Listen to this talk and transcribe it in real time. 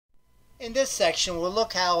In this section, we'll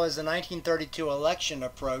look how, as the 1932 election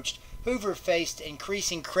approached, Hoover faced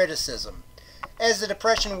increasing criticism. As the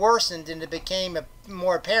Depression worsened and it became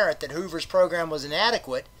more apparent that Hoover's program was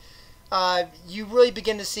inadequate, you really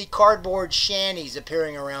begin to see cardboard shanties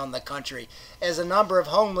appearing around the country as the number of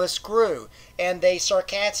homeless grew, and they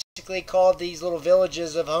sarcastically called these little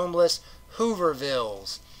villages of homeless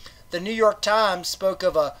Hoovervilles. The New York Times spoke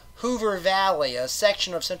of a Hoover Valley, a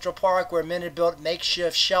section of Central Park where men had built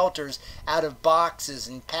makeshift shelters out of boxes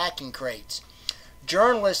and packing crates.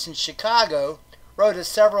 Journalists in Chicago wrote of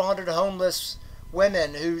several hundred homeless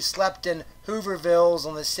women who slept in Hoovervilles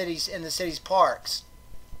in the city's parks.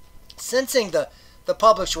 Sensing the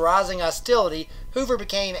public's rising hostility, Hoover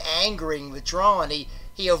became angry and withdrawn.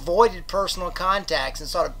 He avoided personal contacts and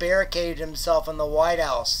sort of barricaded himself in the White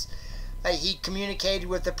House. He communicated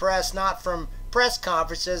with the press not from press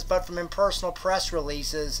conferences but from impersonal press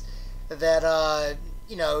releases that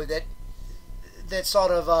that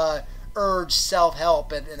sort of urged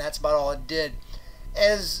self-help, and that's about all it did.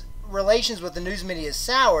 As relations with the news media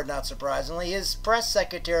soured, not surprisingly, his press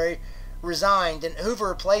secretary resigned, and Hoover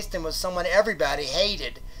replaced him with someone everybody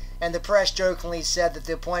hated, and the press jokingly said that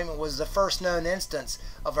the appointment was the first known instance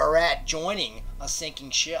of a rat joining a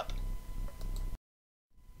sinking ship.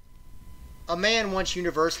 A man once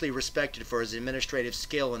universally respected for his administrative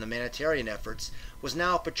skill and humanitarian efforts was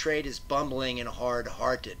now portrayed as bumbling and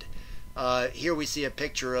hard-hearted. Here we see a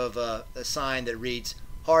picture of a sign that reads,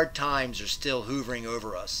 "Hard times are still hoovering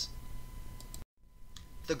over us."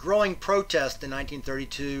 The growing protest in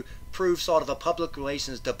 1932 proved sort of a public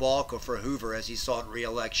relations debacle for Hoover as he sought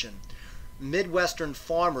re-election. Midwestern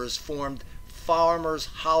farmers formed farmers'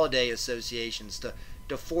 holiday associations to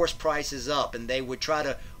force prices up, and they would try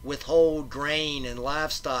to withhold grain and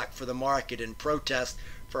livestock for the market and protest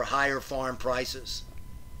for higher farm prices.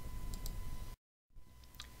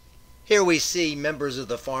 Here we see members of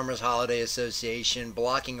the Farmers Holiday Association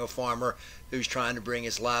blocking a farmer who's trying to bring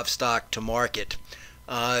his livestock to market.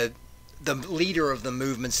 The leader of the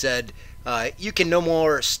movement said, "You can no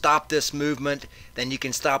more stop this movement than you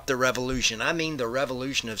can stop the revolution. I mean the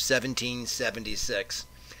revolution of 1776.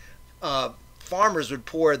 Farmers would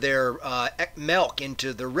pour their milk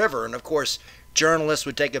into the river, and of course journalists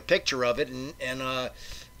would take a picture of it and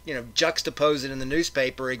juxtapose it in the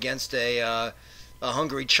newspaper against a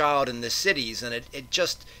hungry child in the cities, and it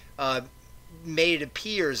just made it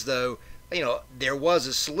appear as though there was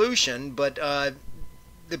a solution, but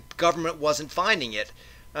the government wasn't finding it,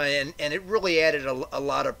 and it really added a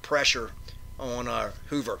lot of pressure on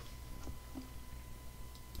Hoover.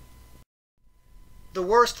 The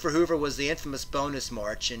worst for Hoover was the infamous bonus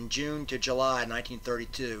march in June to July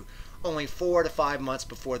 1932, only 4 to 5 months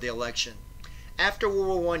before the election. After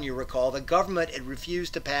World War I, you recall, the government had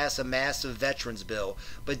refused to pass a massive veterans bill,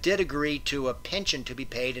 but did agree to a pension to be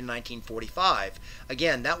paid in 1945.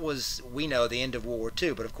 Again, that was, we know, the end of World War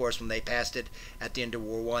II, but of course when they passed it at the end of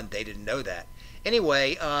World War I, they didn't know that.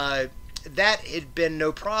 Anyway, that had been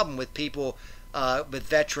no problem with people, with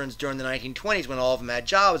veterans during the 1920s when all of them had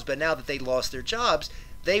jobs, but now that they lost their jobs,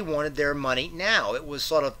 they wanted their money now. It was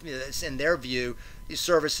sort of, in their view,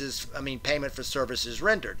 payment for services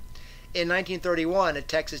rendered. In 1931, a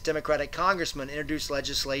Texas Democratic congressman introduced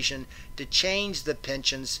legislation to change the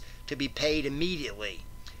pensions to be paid immediately.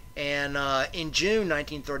 And in June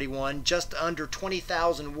 1931, just under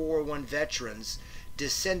 20,000 World War I veterans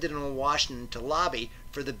descended on Washington to lobby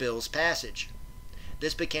for the bill's passage.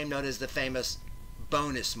 This became known as the famous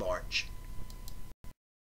bonus march.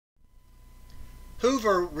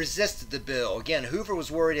 Hoover resisted the bill. Again, Hoover was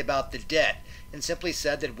worried about the debt and simply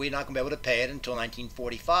said that we're not going to be able to pay it until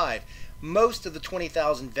 1945. Most of the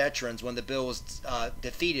 20,000 veterans, when the bill was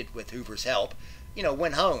defeated with Hoover's help,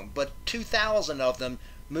 went home. But 2,000 of them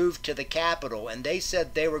moved to the Capitol, and they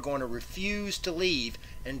said they were going to refuse to leave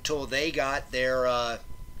until they got their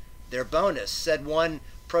bonus. Said one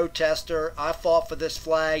protester, "I fought for this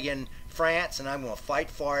flag in France, and I'm going to fight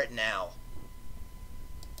for it now."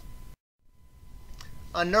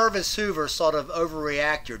 A nervous Hoover sort of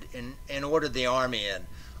overreacted and ordered the army in.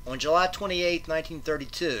 On July 28,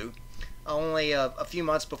 1932, only a few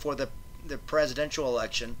months before the presidential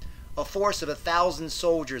election, a force of 1,000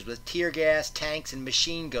 soldiers with tear gas, tanks, and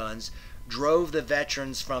machine guns drove the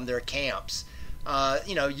veterans from their camps.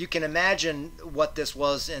 You can imagine what this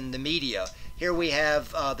was in the media. Here we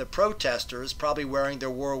have the protesters, probably wearing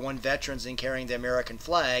their World War I veterans and carrying the American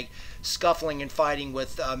flag, scuffling and fighting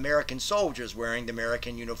with American soldiers wearing the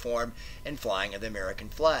American uniform and flying the American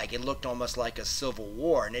flag. It looked almost like a civil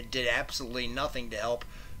war, and it did absolutely nothing to help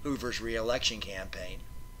Hoover's re-election campaign.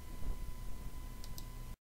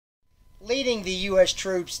 Leading the U.S.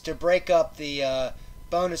 troops to break up the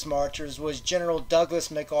bonus marchers was General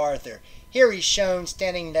Douglas MacArthur. Here he's shown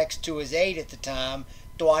standing next to his aide at the time,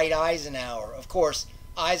 Dwight Eisenhower. Of course,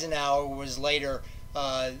 Eisenhower was later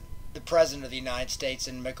the President of the United States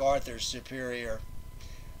and MacArthur's superior.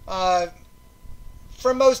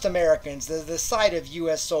 For most Americans, the sight of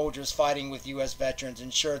U.S. soldiers fighting with U.S. veterans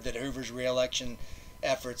ensured that Hoover's re-election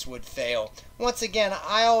efforts would fail. Once again,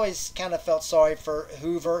 I always kind of felt sorry for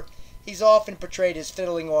Hoover. He's often portrayed as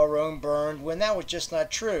fiddling while Rome burned, when that was just not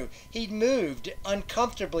true. He'd moved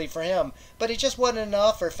uncomfortably for him, but it just wasn't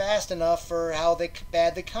enough or fast enough for how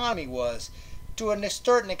bad the economy was. To a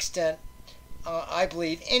certain extent, I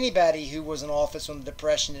believe anybody who was in office when the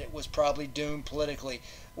Depression, it was probably doomed politically,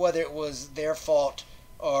 whether it was their fault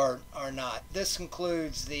or not. This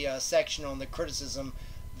concludes the section on the criticism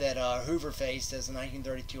that Hoover faced as the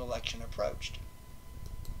 1932 election approached.